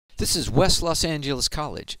This is West Los Angeles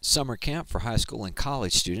College, summer camp for high school and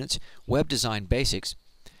college students, web design basics.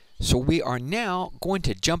 So we are now going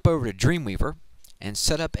to jump over to Dreamweaver and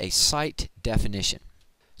set up a site definition.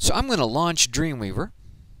 So I'm going to launch Dreamweaver,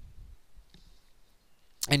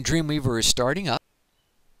 and Dreamweaver is starting up.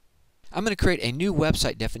 I'm going to create a new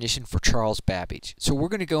website definition for Charles Babbage. So we're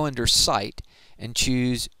going to go under Site and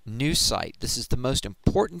choose New Site. This is the most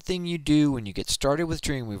important thing you do when you get started with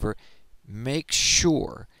Dreamweaver. Make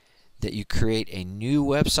sure that you create a new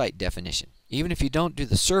website definition. Even if you don't do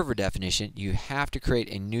the server definition, you have to create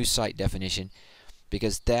a new site definition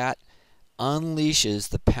because that unleashes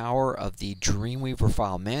the power of the Dreamweaver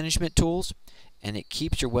file management tools, and it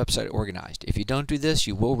keeps your website organized. If you don't do this,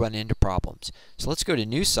 you will run into problems. So let's go to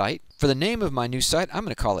New Site. For the name of my new site, I'm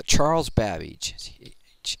going to call it Charles Babbage.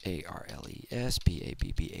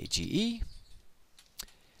 Charlesbabbage.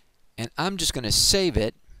 And I'm just going to save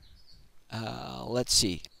it. Let's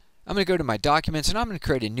see. I'm going to go to my documents and I'm going to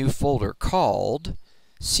create a new folder called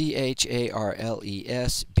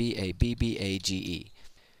Charlesbabbage.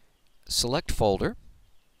 Select folder.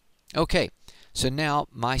 Okay, so now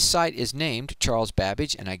my site is named Charles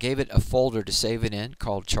Babbage, and I gave it a folder to save it in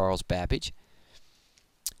called Charles Babbage.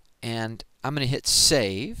 And I'm going to hit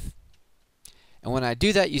save. And when I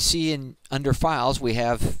do that, you see under files we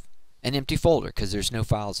have an empty folder because there's no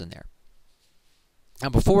files in there. Now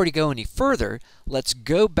before we go any further, let's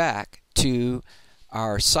go back to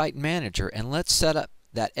our site manager and let's set up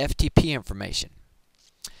that FTP information.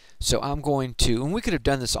 So I'm going to, and we could have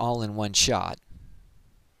done this all in one shot.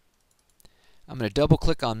 I'm going to double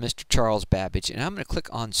click on Mr. Charles Babbage and I'm going to click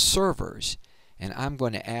on servers, and I'm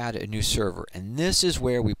going to add a new server, and this is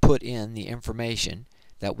where we put in the information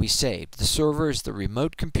that we saved. The server is the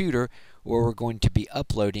remote computer where we're going to be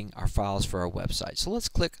uploading our files for our website. So let's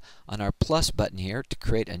click on our plus button here to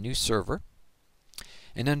create a new server,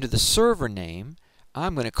 and under the server name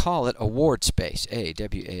I'm going to call it AwardSpace,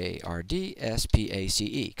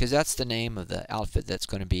 AWARDSPACE, because that's the name of the outfit that's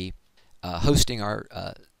going to be hosting our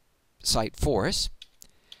site for us.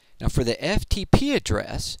 Now for the FTP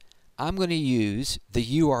address, I'm going to use the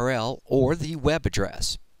URL or the web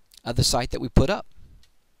address of the site that we put up.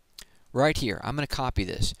 Right here, I'm going to copy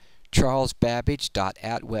this,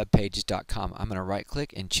 charlesbabbage.atwebpages.com. I'm going to right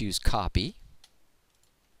click and choose copy,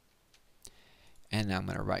 and I'm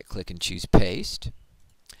going to right click and choose paste.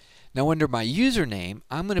 Now under my username,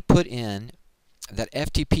 I'm going to put in that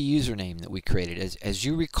FTP username that we created. As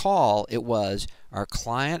you recall, it was our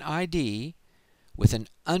client ID with an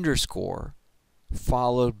underscore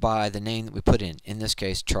followed by the name that we put in this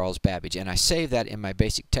case Charles Babbage, and I saved that in my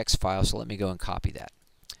basic text file, so let me go and copy that.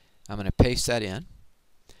 I'm going to paste that in.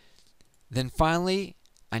 Then finally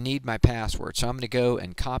I need my password, so I'm going to go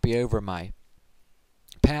and copy over my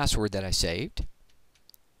password that I saved.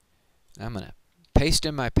 I'm going to paste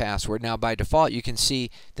in my password. Now by default you can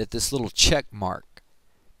see that this little check mark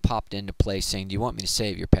popped into place saying, do you want me to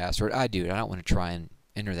save your password? I do. I don't want to try and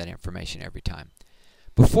enter that information every time.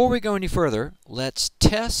 Before we go any further, let's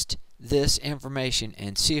test this information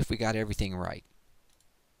and see if we got everything right.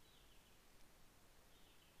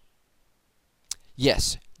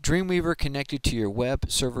 Yes, Dreamweaver connected to your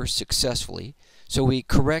web server successfully, so we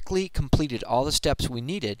correctly completed all the steps we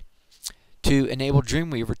needed to enable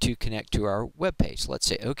Dreamweaver to connect to our web page. Let's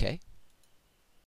say OK.